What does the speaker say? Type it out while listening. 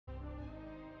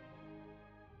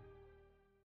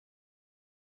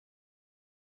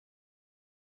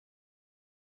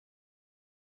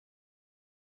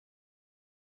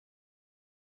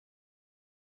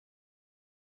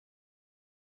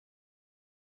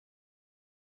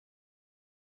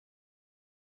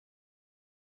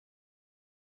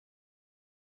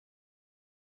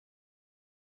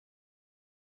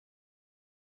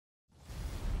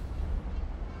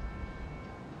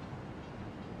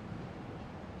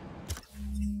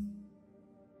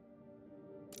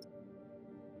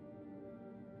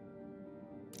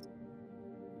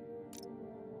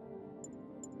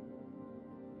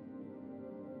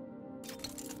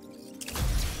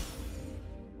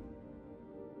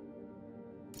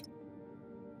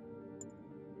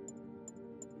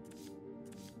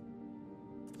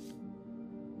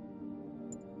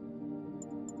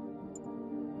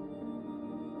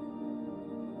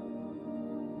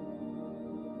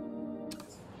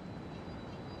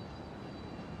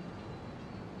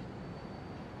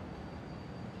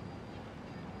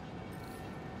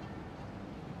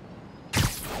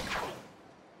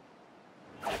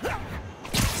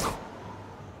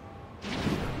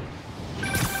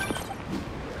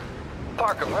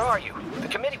Parker, where are you? The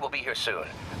committee will be here soon.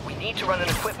 We need to run an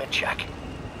equipment check.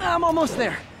 I'm almost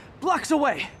there. Blocks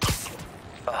away.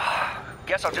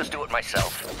 Guess I'll just do it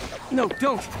myself. No,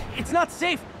 don't. It's not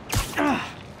safe.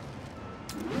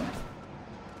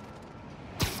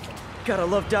 Gotta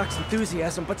love Doc's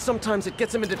enthusiasm, but sometimes it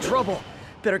gets him into trouble.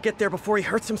 Better get there before he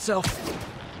hurts himself.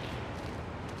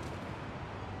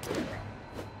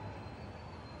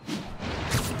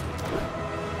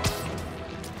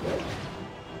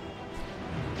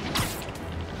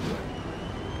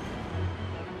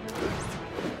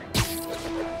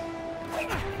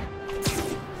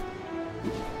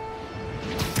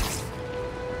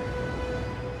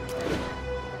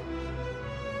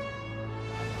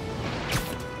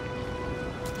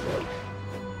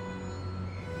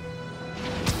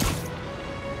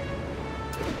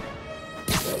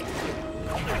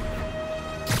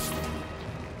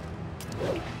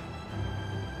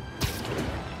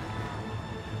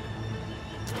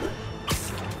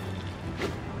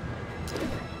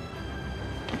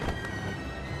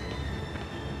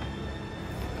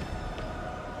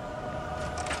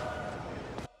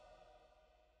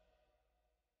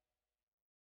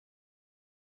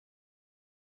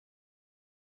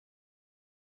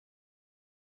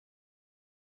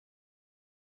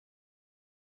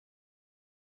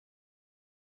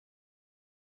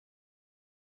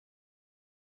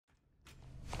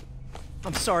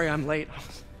 I'm sorry I'm late.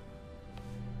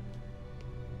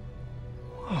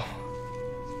 Whoa.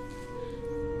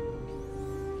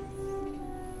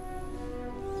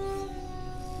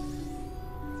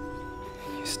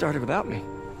 You started without me.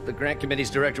 The grant committee's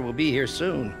director will be here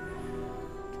soon.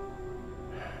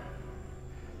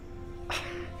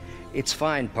 It's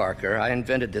fine, Parker. I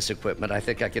invented this equipment. I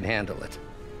think I can handle it.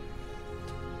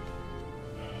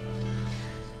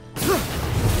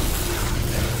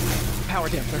 Power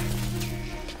damper.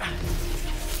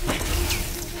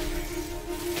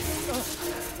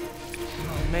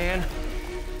 Oh, man.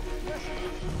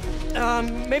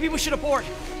 Maybe we should abort.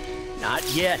 Not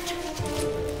yet.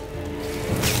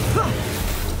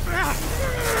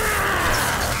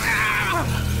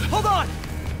 Hold on!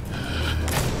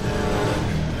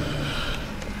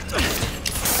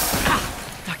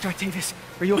 Dr. Octavius,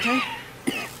 are you okay?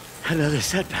 Another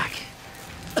setback.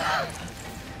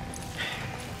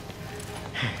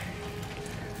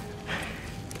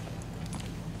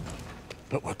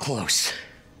 But we're close.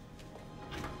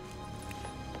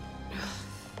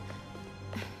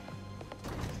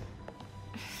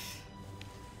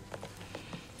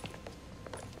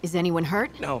 Is anyone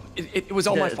hurt? No, it was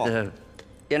all my fault. The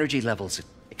energy levels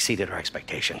exceeded our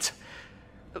expectations.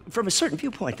 From a certain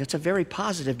viewpoint, that's a very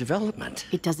positive development.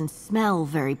 It doesn't smell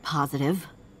very positive.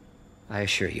 I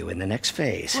assure you, in the next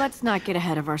phase... Let's not get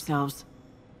ahead of ourselves.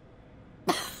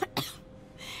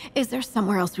 Is there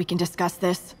somewhere else we can discuss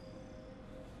this?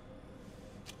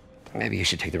 Maybe you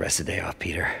should take the rest of the day off,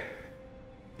 Peter.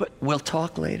 But we'll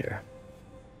talk later.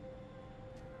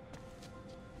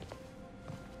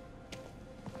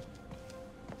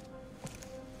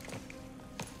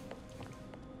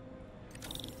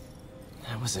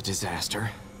 That was a disaster.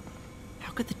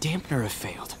 How could the dampener have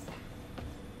failed?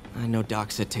 I know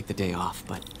Doc said take the day off,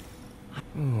 but...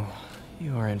 Ooh,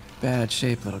 you are in bad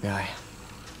shape, little guy.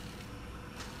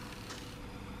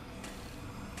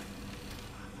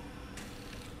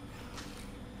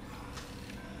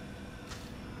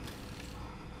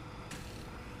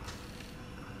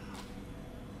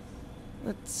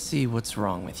 Let's see what's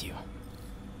wrong with you.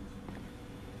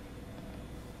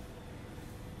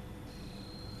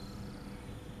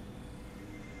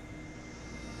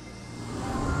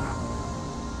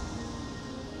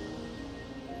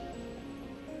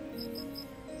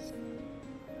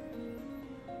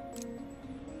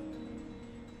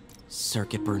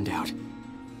 Circuit burned out.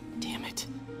 Damn it.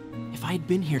 If I had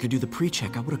been here to do the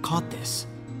pre-check, I would have caught this.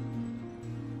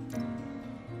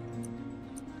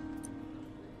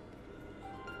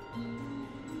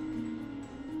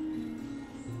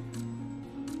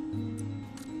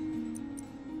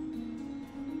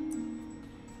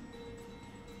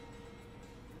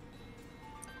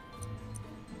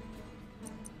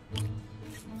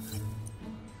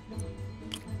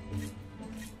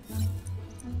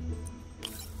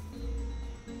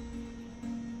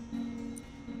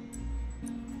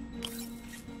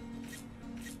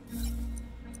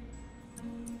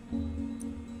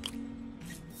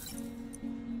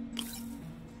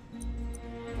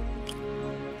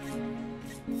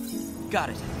 Got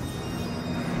it.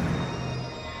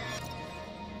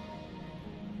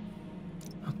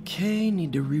 Okay,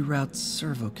 need to reroute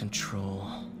servo control.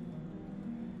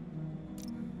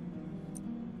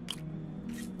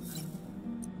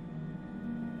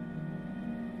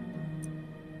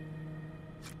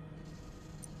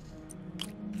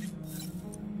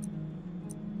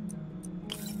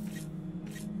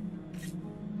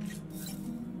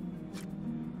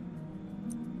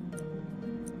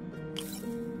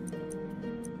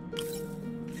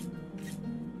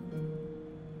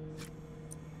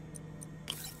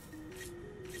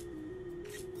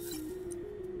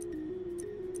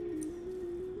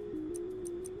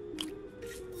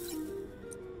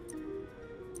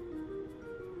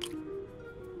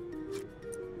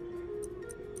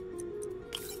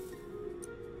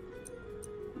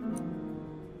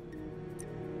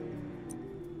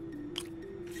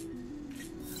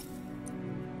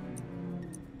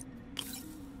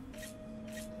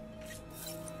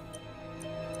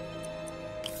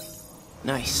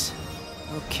 Nice.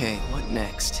 Okay, what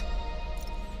next?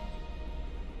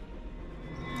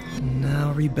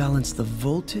 Now rebalance the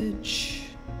voltage.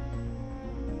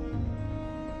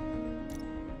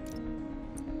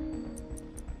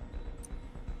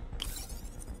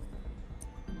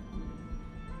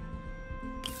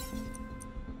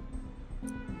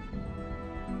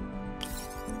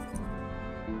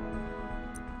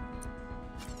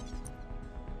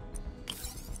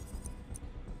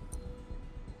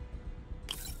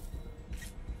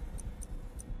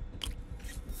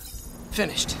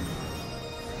 Finished.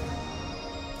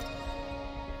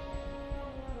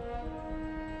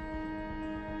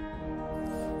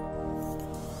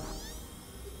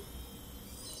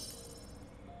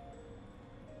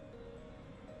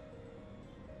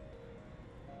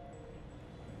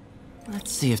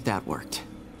 Let's see if that worked.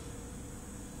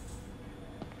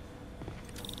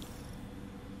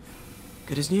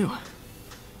 Good as new.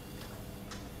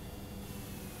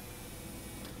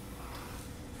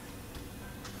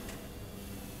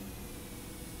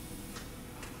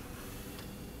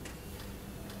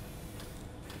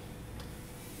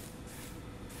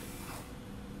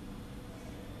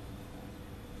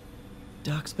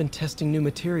 Doc's been testing new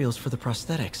materials for the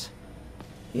prosthetics.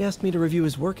 He asked me to review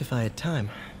his work if I had time.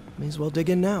 May as well dig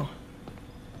in now.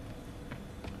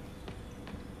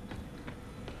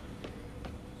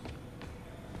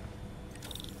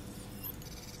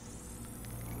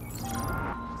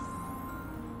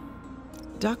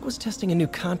 Doc was testing a new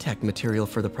contact material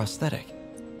for the prosthetic.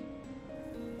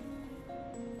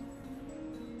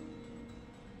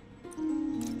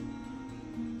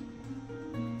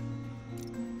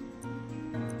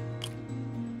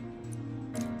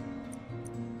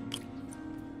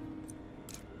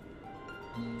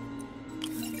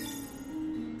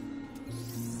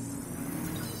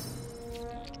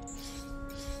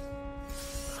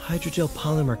 Hydrogel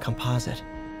polymer composite.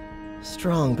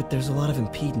 Strong, but there's a lot of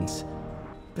impedance.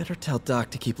 Better tell Doc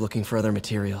to keep looking for other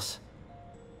materials.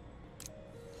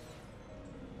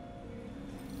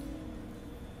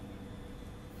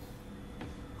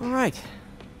 All right.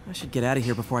 I should get out of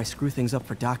here before I screw things up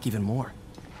for Doc even more.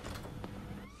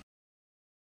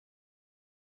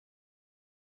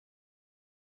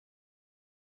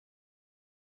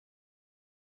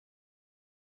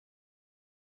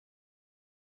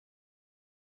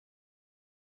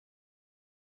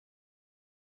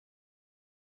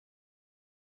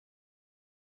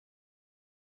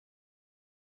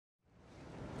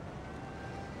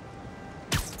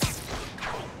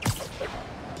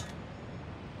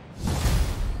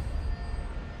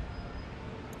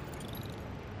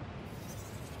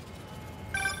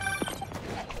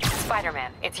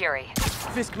 Spiderman, it's Yuri.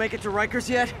 Fisk make it to Rikers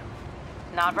yet?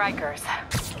 Not Rikers.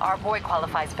 Our boy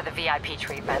qualifies for the VIP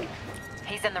treatment.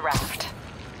 He's in the raft.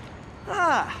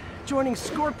 Ah, joining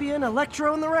Scorpion,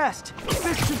 Electro, and the rest.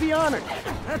 Fisk should be honored.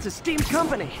 That's a steamed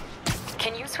company.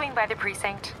 Can you swing by the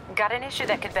precinct? Got an issue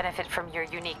that could benefit from your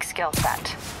unique skill set.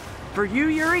 For you,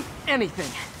 Yuri, anything.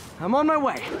 I'm on my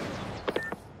way.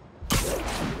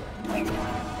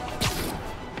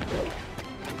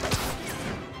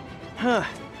 Huh.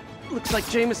 Looks like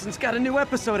Jameson's got a new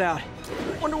episode out.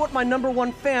 Wonder what my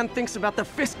 #1 fan thinks about the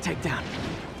Fisk takedown.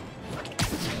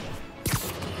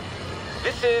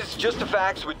 This is Just the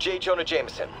Facts with J. Jonah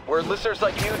Jameson, where listeners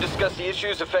like you discuss the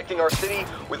issues affecting our city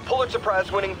with Pulitzer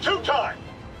Prize-winning two-time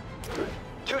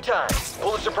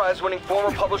Pulitzer Prize-winning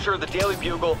former publisher of the Daily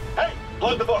Bugle. Hey,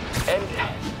 plug the book.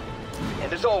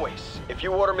 And as always, if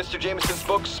you order Mr. Jameson's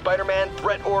books, Spiderman,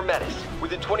 Threat, or Menace,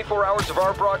 within 24 hours of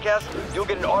our broadcast, you'll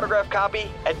get an autographed copy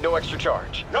at no extra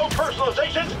charge. No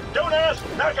personalizations, don't ask,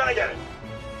 not gonna get it.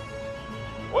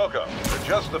 Welcome to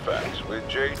Just the Facts with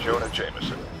J. Jonah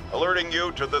Jameson, alerting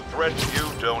you to the threats you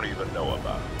don't even know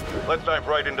about. Let's dive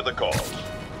right into the calls.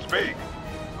 Speak.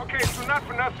 Okay, so not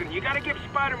for nothing, you gotta give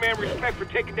Spider-Man respect for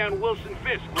taking down Wilson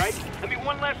Fisk, right? I mean,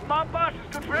 one less mob boss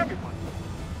is good for everyone.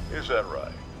 Is that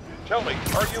right? Tell me,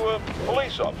 are you a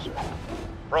police officer?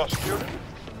 Prosecutor?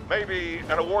 Maybe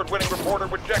an award-winning reporter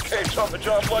with decades on the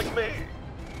job like me?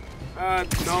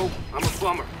 No, I'm a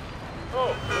plumber.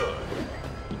 Oh,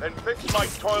 good. Then fix my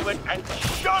toilet and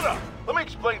shut up! Let me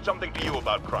explain something to you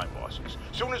about crime bosses.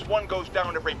 Soon as one goes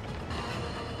down, every...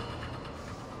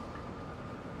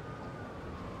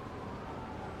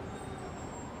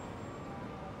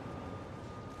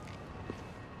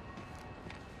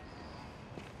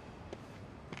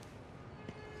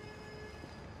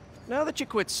 Now that you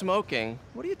quit smoking,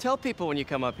 what do you tell people when you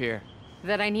come up here?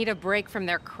 That I need a break from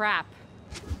their crap.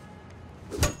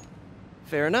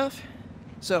 Fair enough.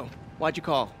 So, why'd you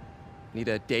call? Need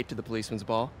a date to the policeman's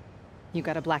ball? You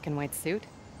got a black and white suit?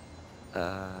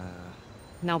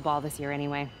 No ball this year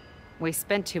anyway. We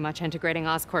spent too much integrating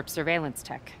Oscorp's surveillance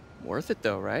tech. Worth it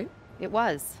though, right? It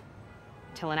was.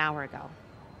 Till an hour ago.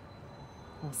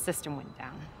 The system went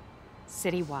down.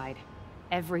 Citywide.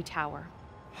 Every tower.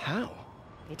 How?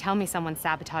 They tell me someone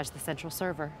sabotaged the central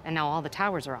server, and now all the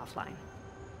towers are offline.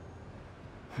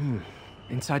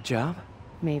 Inside job?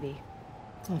 Maybe.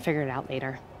 I'll figure it out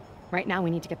later. Right now,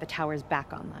 we need to get the towers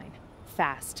back online.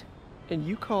 Fast. And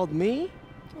you called me?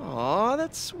 Aw,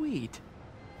 that's sweet.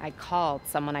 I called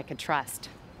someone I could trust.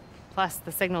 Plus,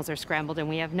 the signals are scrambled and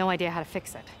we have no idea how to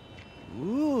fix it.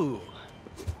 Ooh.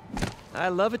 I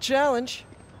love a challenge.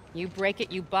 You break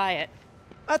it, you buy it.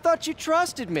 I thought you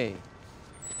trusted me.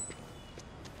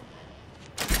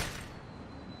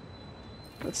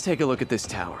 Let's take a look at this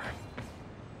tower.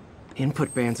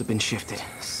 Input bands have been shifted.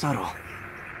 Subtle. Once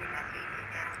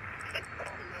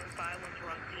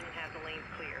we're on scene and have the lanes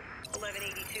clear.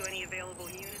 1182, any available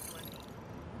units?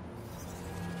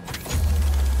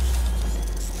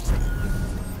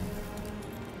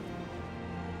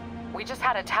 We just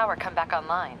had a tower come back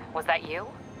online. Was that you?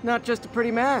 Not just a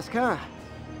pretty mask, huh?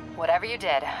 Whatever you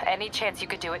did, any chance you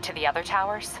could do it to the other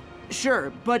towers?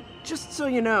 Sure, but just so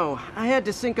you know, I had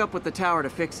to sync up with the tower to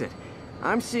fix it.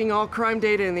 I'm seeing all crime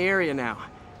data in the area now.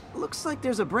 Looks like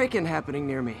there's a break-in happening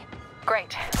near me.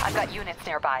 Great. I've got units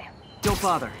nearby. Don't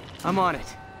bother. I'm on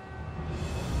it.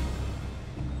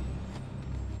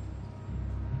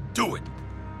 Do it!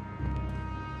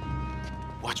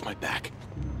 Watch my back.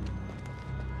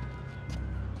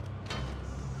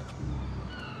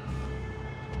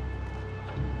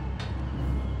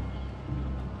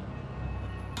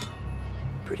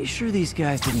 Pretty sure these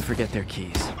guys didn't forget their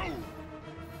keys.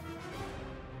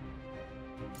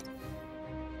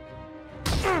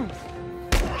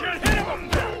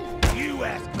 You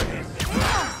asked for this.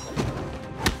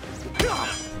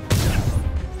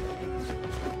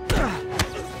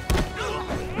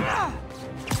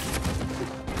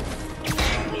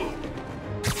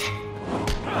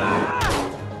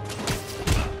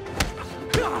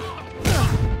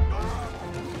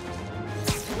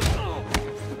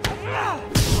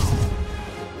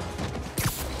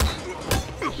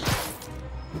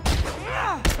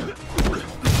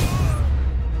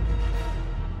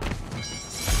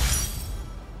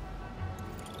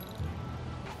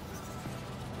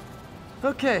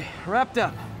 Okay, wrapped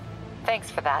up.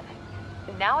 Thanks for that.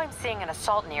 Now I'm seeing an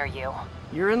assault near you.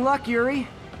 You're in luck, Yuri.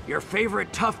 Your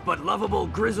favorite tough but lovable,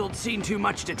 grizzled,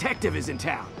 seen-too-much detective is in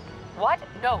town. What?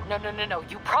 No.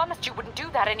 You promised you wouldn't do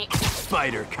that any—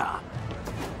 Spider Cop.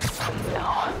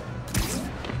 No.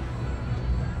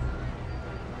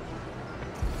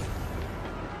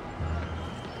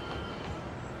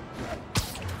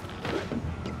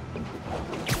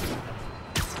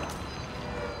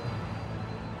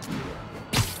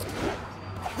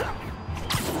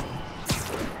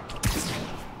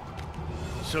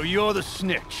 So you're the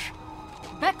snitch?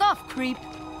 Back off, creep.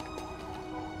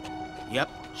 Yep,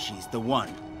 she's the one.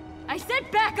 I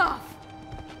said back off!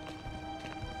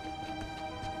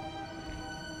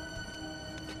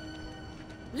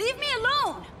 Leave me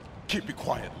alone! Keep it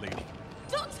quiet, lady.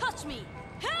 Don't touch me!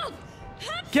 Help!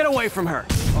 Help! Get away from her!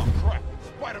 Oh, crap.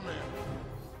 Spider-Man.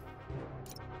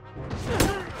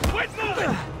 Quit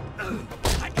moving!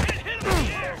 I can't hit him in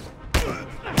the air!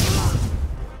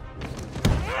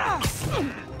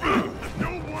 No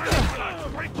one will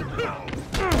break your nose!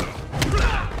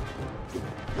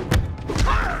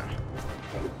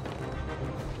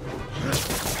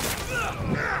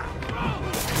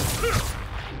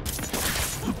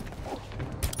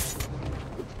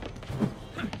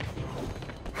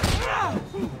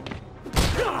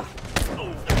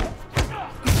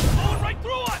 Right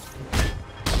through us!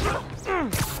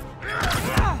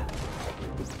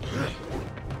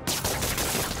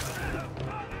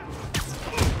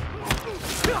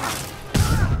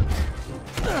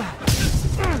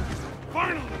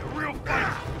 Finally, a real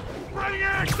fight! Ready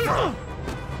action!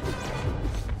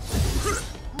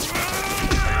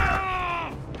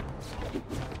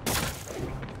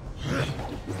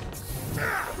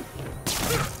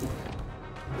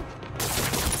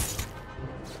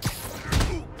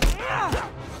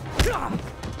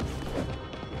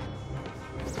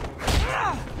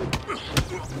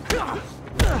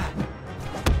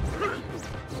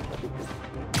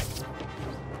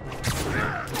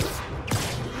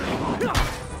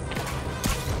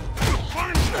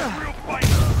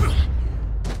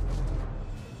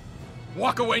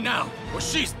 Walk away now, or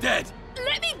she's dead!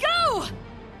 Let me go!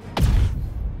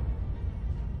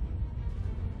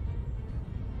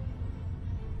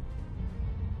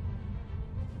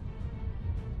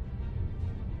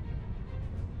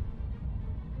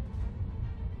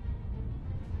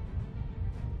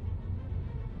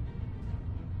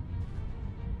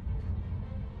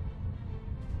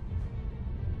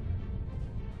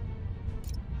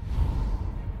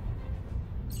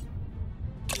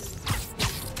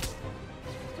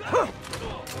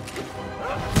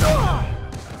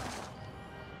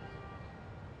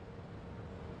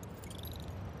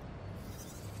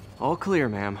 All clear,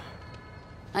 ma'am.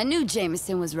 I knew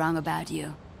Jameson was wrong about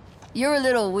you. You're a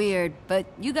little weird, but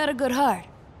you got a good heart.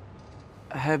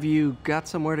 Have you got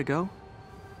somewhere to go?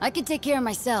 I can take care of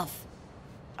myself.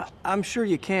 I'm sure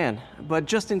you can, but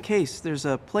just in case, there's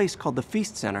a place called the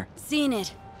Feast Center. Seen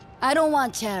it. I don't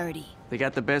want charity. They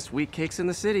got the best wheat cakes in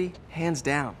the city, hands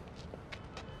down.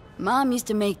 Mom used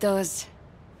to make those.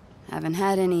 Haven't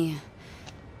had any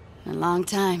in a long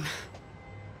time.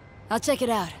 I'll check it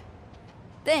out.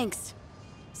 Thanks,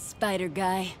 Spider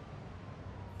Guy.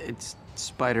 It's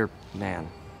Spider-Man.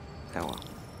 Oh well.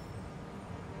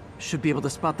 Should be able to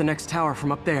spot the next tower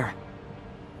from up there.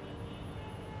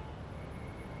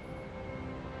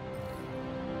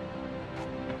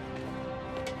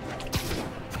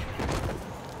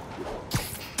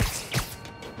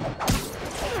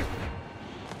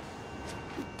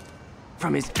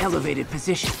 From his elevated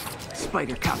position,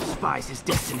 Spider Cop spies his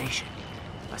destination.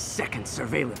 A second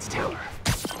surveillance tower.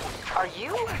 Are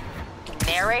you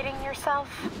narrating yourself?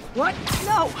 What?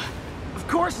 No! Of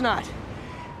course not!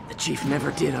 The Chief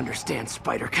never did understand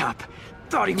Spider Cop.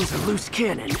 Thought he was a loose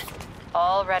cannon.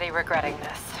 Already regretting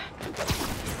this.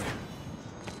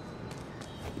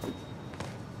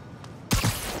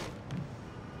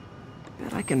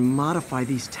 Bet I can modify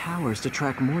these towers to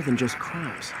track more than just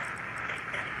crimes.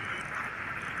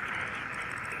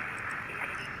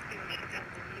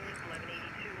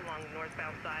 Along the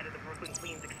northbound side of the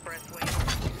Brooklyn-Queens Expressway.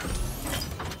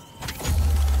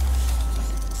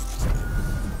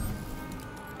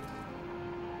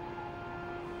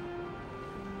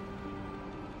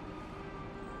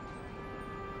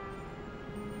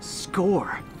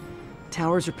 Score!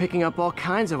 Towers are picking up all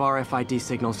kinds of RFID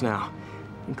signals now,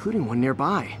 including one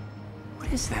nearby.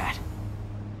 What is that?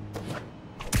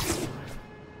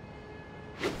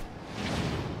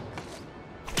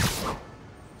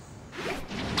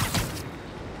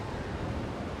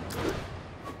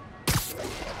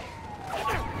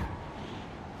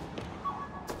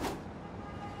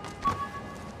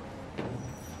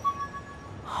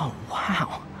 Oh,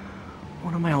 wow.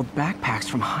 One of my old backpacks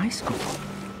from high school.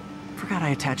 Forgot I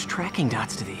attached tracking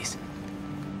dots to these.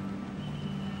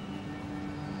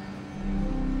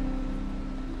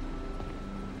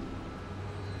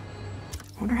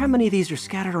 Wonder how many of these are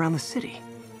scattered around the city.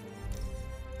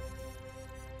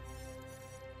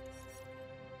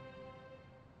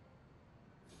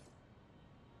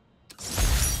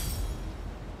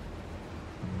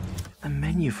 A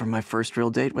menu from my first real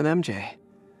date with MJ.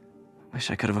 Wish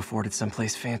I could have afforded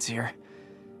someplace fancier.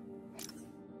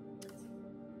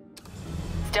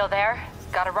 Still there?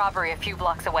 Got a robbery a few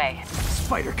blocks away.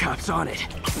 Spider Cop's on it.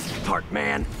 Part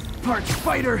man, part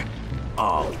spider,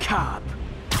 all cop.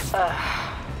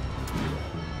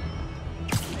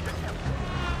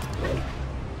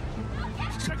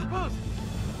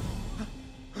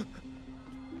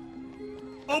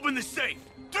 Open the safe!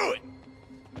 Do it!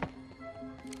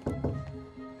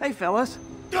 Hey, fellas.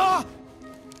 Ah!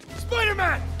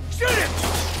 Spider-Man! Shoot him!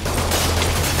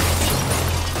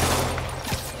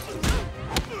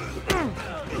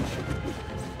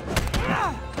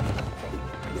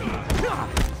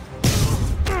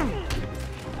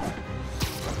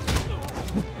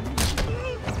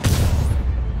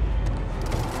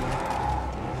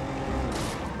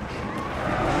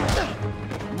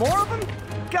 More of them?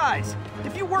 Guys,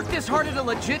 if you worked this hard at a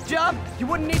legit job, you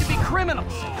wouldn't need to be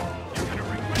criminals.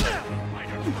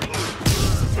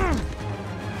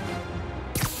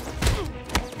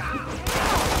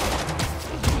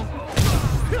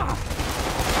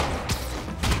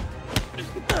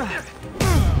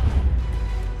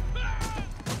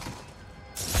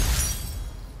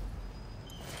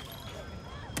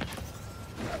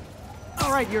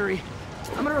 All right, Yuri.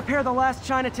 I'm gonna repair the last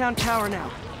Chinatown tower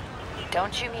now.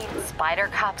 Don't you mean Spider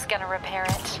Cop's gonna repair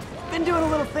it? Been doing a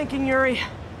little thinking, Yuri.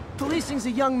 Policing's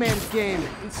a young man's game,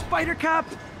 and Spider Cop,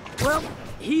 well,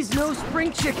 he's no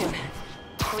spring chicken.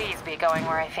 Please be going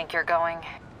where I think you're going.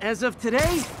 As of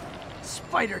today,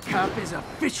 Spider Cop is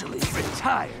officially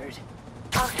retired.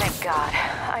 Oh, thank God.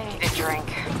 I need a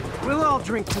drink. We'll all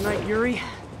drink tonight, Yuri.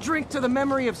 Drink to the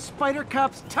memory of Spider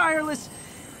Cop's tireless...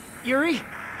 Yuri?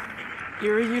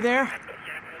 Yuri, you there?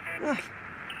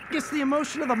 Guess the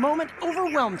emotion of the moment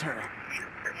overwhelmed her.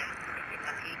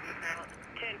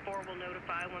 10-4 will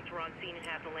notify once we're on scene and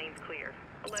have the lanes clear.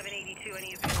 1182,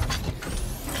 any of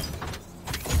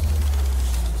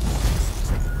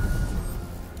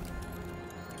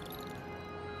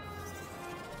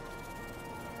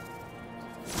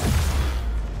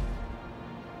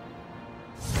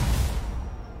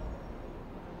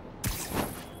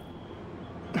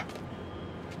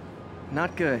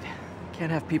Not good.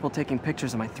 Can't have people taking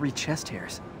pictures of my 3 chest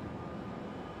hairs.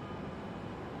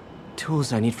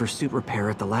 tools I need for suit repair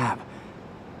at the lab.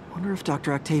 Wonder if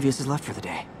Dr. Octavius has left for the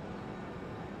day.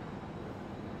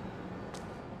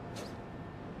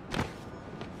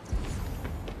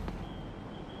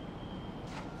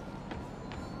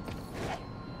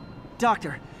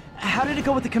 Doctor, how did it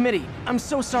go with the committee? I'm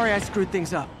so sorry I screwed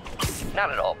things up.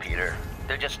 Not at all, Peter.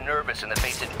 They're just nervous in the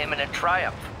face of imminent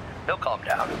triumph. They'll calm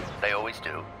down. They always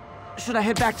do. Should I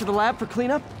head back to the lab for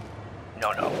cleanup?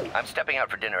 No. I'm stepping out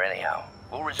for dinner anyhow.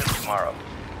 We'll resume tomorrow.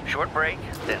 Short break,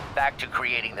 then back to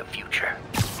creating the future.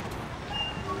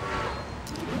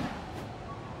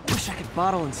 Wish I could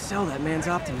bottle and sell that man's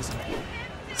optimism.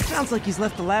 Sounds like he's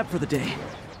left the lab for the day.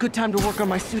 Good time to work on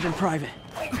my suit in private.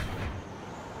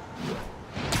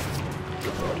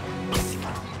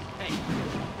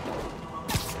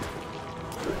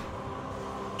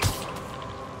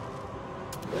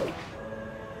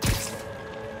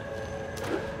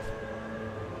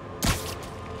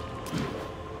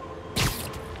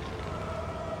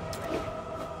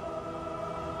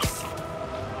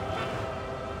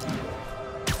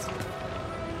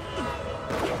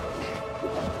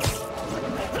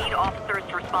 Officers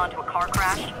to respond to a car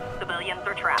crash. Civilians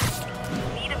are trapped.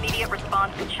 Need immediate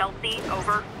response to Chelsea.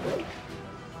 Over.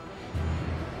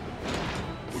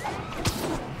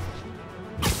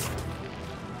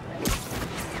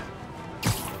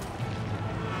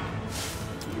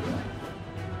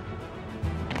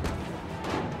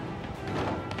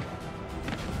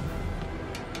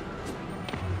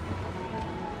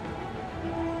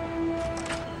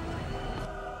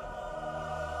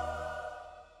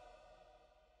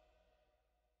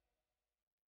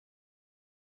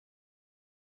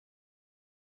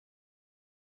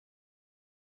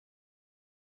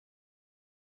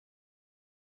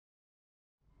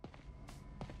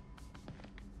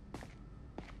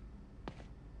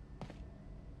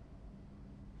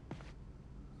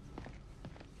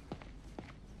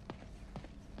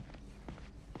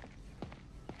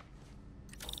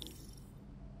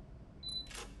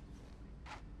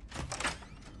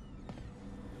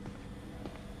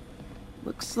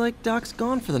 Looks like Doc's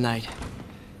gone for the night.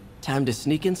 Time to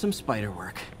sneak in some spider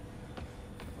work.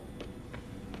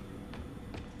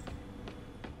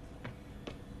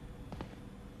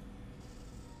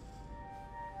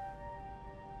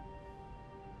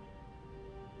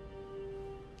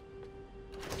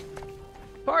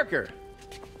 Parker!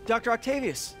 Dr.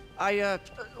 Octavius,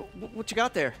 what you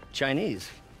got there? Chinese.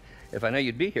 If I know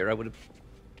you'd be here, I would have...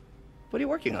 What are you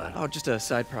working on? Oh, just a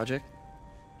side project.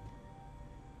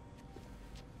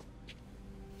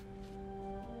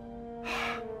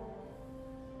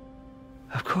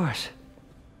 Of course.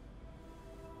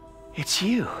 It's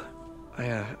you. I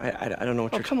don't know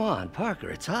what you're... Oh, come on, Parker,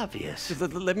 it's obvious.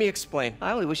 Let me explain.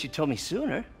 I only wish you'd told me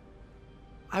sooner.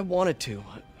 I wanted to,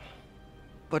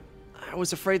 but I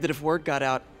was afraid that if word got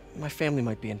out, my family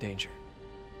might be in danger.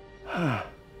 Huh.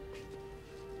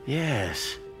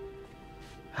 Yes.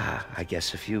 I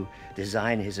guess if you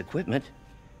design his equipment,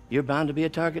 you're bound to be a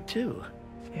target too.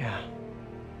 Yeah.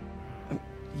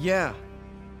 Yeah.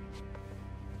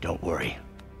 Don't worry.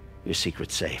 Your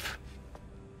secret's safe.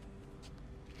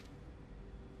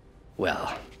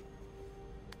 Well,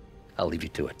 I'll leave you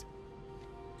to it.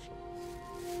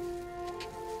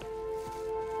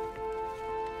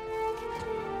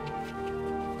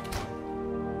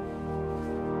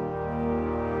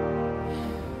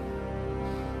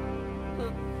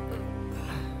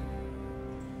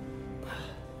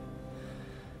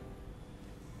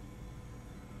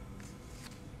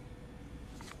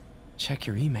 Check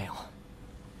your email.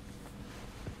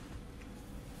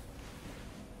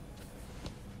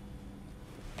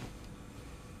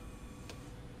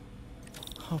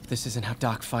 Hope this isn't how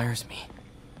Doc fires me.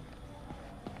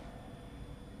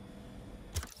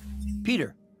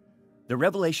 Peter, the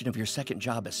revelation of your second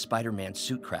job as Spider-Man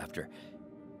suit crafter,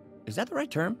 is that the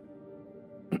right term?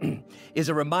 Is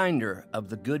a reminder of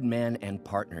the good man and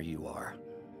partner you are.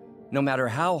 No matter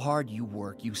how hard you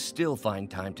work, you still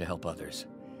find time to help others.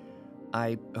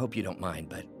 I hope you don't mind,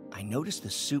 but I noticed the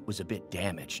suit was a bit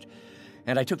damaged,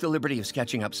 and I took the liberty of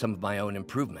sketching up some of my own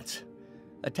improvements.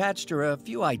 Attached are a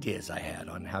few ideas I had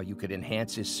on how you could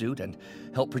enhance his suit and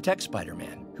help protect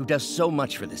Spider-Man, who does so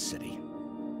much for this city.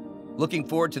 Looking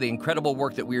forward to the incredible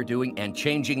work that we're doing and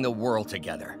changing the world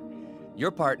together.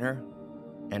 Your partner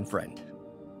and friend,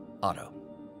 Otto.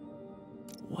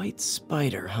 White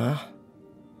spider, huh?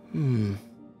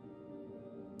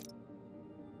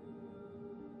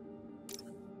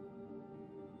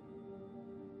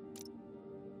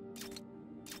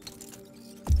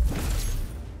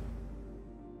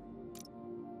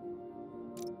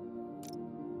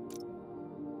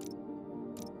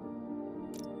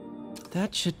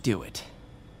 That should do it.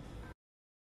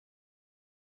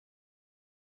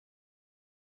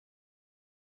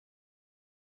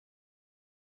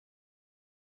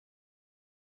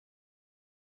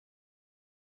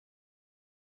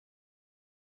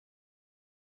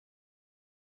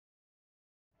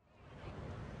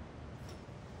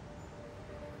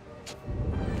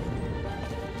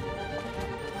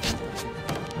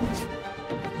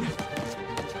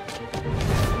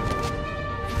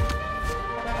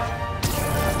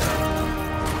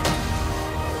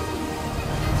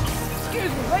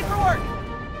 Excuse me, late for work!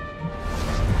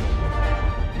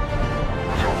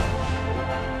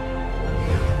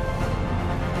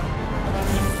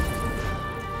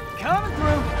 Coming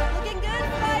through! Looking good,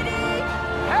 Spidey!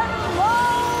 Hello,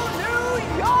 New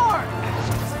York!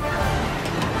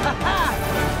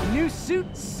 Haha! New suit,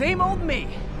 same old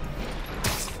me.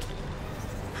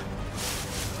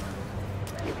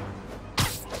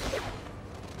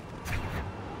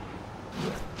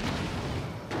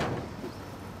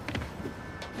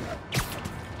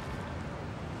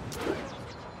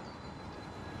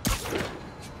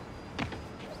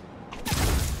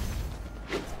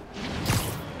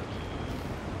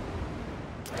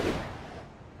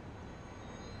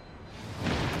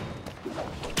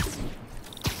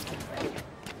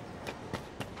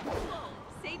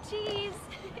 Say cheese!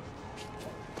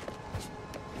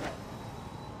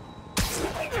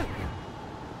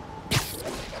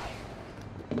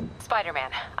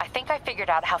 Spider-Man, I think I figured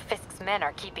out how Fisk's men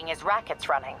are keeping his rackets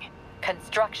running.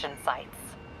 Construction sites.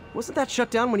 Wasn't that shut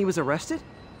down when he was arrested?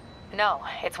 No,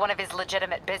 it's one of his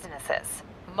legitimate businesses.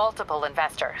 Multiple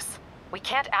investors. We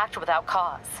can't act without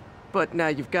cause. But now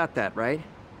you've got that, right?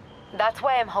 That's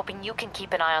why I'm hoping you can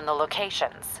keep an eye on the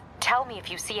locations. Tell me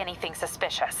if you see anything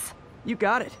suspicious. You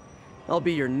got it. I'll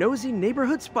be your nosy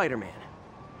neighborhood Spider-Man.